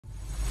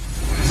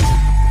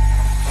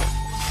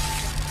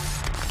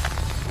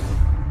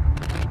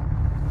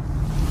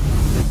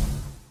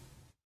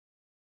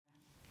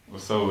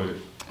So with it?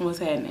 What's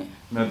happening?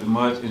 Nothing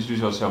much. Introduce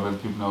yourself,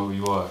 let people know who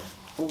you are.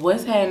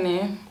 What's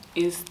happening?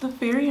 It's the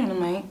fairy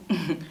anime.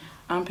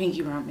 I'm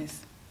Pinky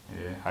Promise.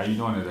 Yeah. How you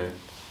doing today?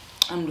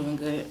 I'm doing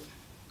good.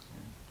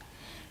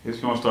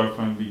 If you want to start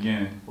from the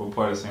beginning, what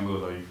part of St.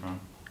 Louis are you from?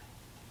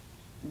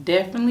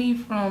 Definitely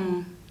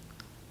from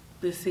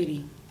the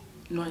city,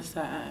 north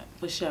side,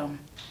 for sure.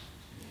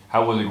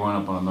 How was it growing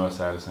up on the north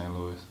side of St.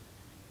 Louis?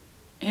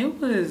 It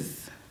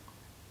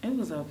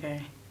was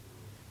okay.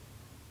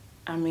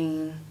 I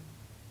mean,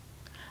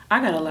 I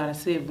got a lot of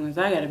siblings.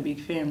 I got a big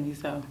family,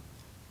 so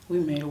we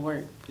made it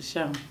work for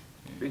sure,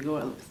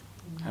 regardless.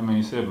 How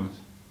many siblings?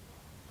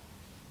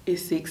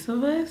 It's 6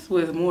 of us.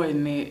 Was more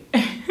than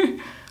that.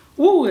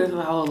 Woo, it's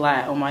a whole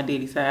lot on my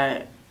daddy's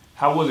side.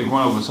 How was it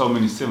growing up with so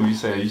many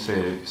siblings? You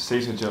said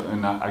 6 with your,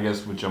 and I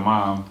guess with your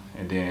mom,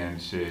 and then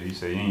shit, you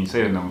said you ain't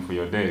say the number for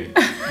your daddy.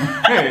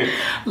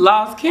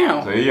 Lost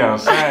count. So you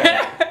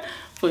outside.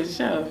 For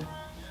sure.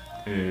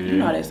 Yeah. You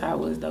know that's how it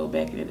was though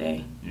back in the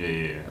day.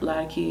 Yeah. A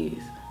lot of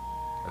kids.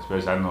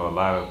 Especially I know a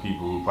lot of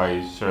people who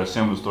probably share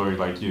similar stories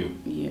like you.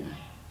 Yeah,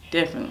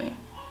 definitely.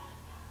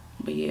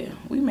 But yeah,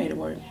 we made it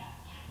work.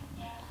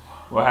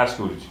 What high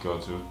school did you go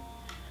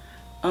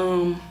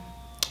to?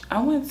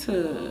 I went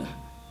to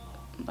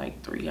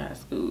like 3 high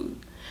schools.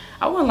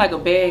 I wasn't like a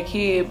bad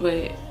kid,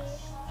 but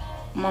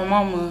my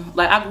mama,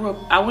 like I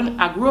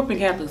grew up in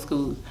Catholic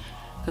schools,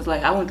 cause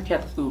like I went to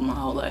Catholic school my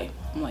whole life,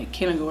 from like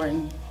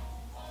kindergarten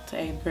to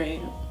 8th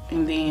grade,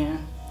 and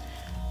then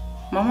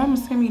my mama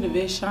sent me to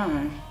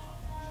Vashon.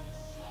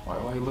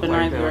 Why you look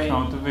like that? What's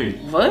wrong with the V?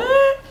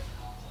 What?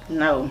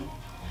 No.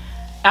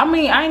 I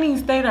mean, I ain't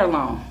even stay there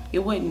long. It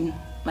wasn't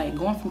like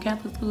going from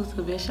Catholic schools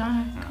to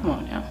Vashon. Come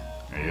on now.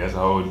 Hey, that's a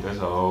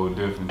whole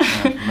different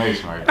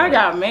transformation right there. I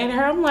got mad at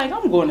her. I'm like,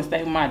 I'm going to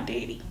stay with my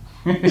daddy.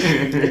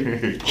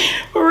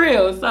 For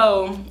real.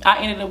 So I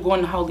ended up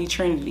going to Holy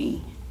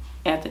Trinity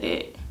after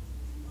that.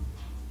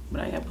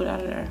 But I got put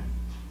out of there.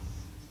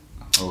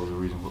 What was the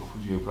reason? What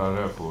did you get put out of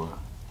there for?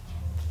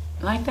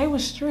 Like they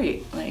was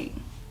strict. Like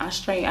I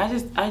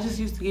just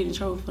used to get in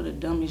trouble for the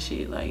dumbest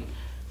shit, like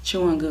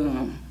chewing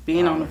gum,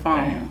 being on the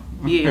phone.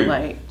 Damn. Yeah,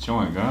 like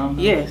chewing gum?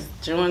 Yes,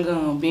 chewing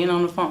gum, being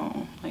on the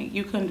phone. Like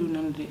you couldn't do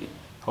none of that.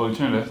 Holy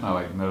Trinity, that's not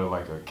like another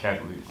like a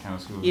Catholic kind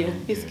of school. Yeah,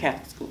 it's a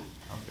Catholic school.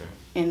 Okay.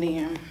 And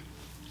then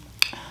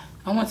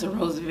I went to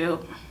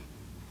Roosevelt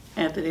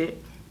after that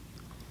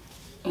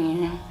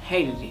and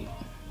hated it.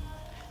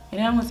 And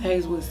then I went to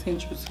Hazelwood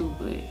Central too,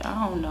 but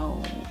I don't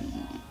know.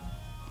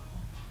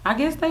 I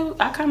guess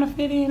I kind of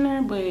fit in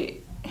there, but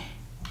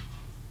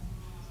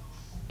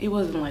it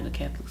wasn't like a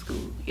Catholic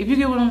school. If you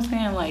get what I'm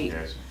saying, like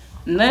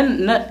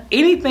gotcha.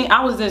 Anything.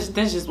 That's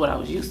just what I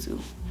was used to.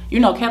 You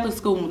know, Catholic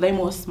school, they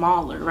more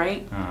smaller,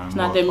 right? It's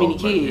not that many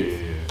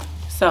kids. Yeah.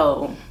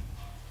 So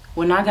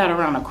when I got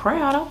around a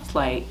crowd, I was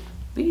like,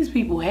 these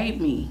people hate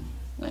me.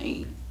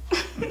 Like,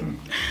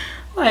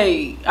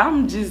 like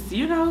I'm just,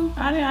 you know,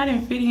 I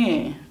didn't fit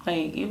in.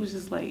 Like it was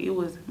just like it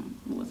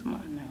wasn't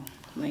mine now.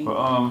 Like,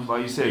 but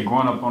like you said,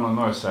 growing up on the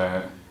north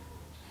side,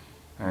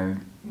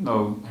 and you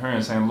know, here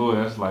in St. Louis,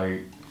 that's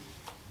like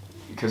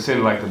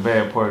considered like the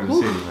bad part of the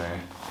city, man.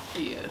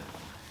 Yeah.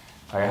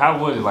 Like, how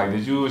was it? Like,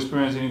 did you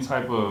experience any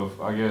type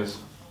of, I guess,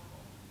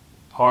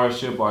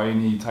 hardship or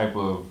any type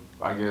of,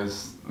 I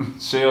guess,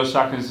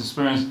 shell-shocking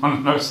experience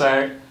on the north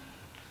side?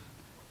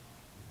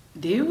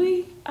 Did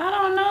we? I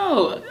don't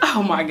know.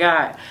 Oh my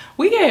God,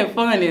 we had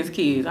fun as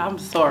kids. I'm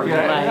sorry.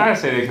 Yeah, like, I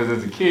say that because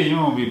as a kid, you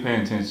don't be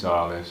paying attention to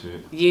all that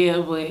shit. Yeah,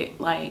 but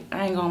like,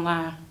 I ain't gonna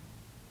lie.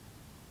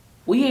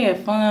 We had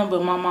fun,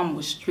 but my mom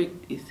was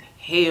strict as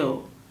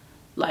hell.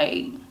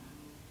 Like,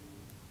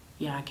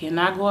 yeah, I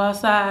cannot go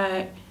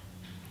outside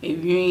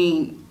if you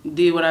ain't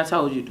did what I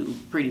told you to,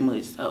 pretty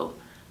much so.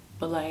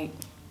 But like,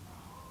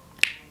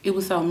 it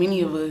was so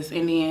many of us,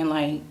 and then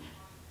like,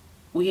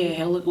 we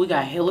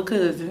got hella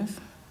cousins.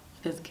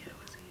 That's ghetto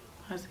as hell.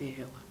 I said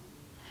hella.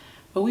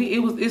 But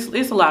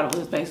it's a lot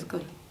of us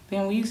basically.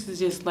 Then we used to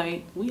just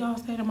like, we all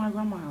stayed at my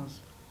grandma's house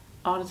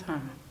all the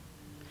time.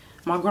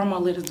 My grandma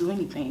let us do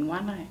anything.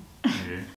 Why not? Yeah.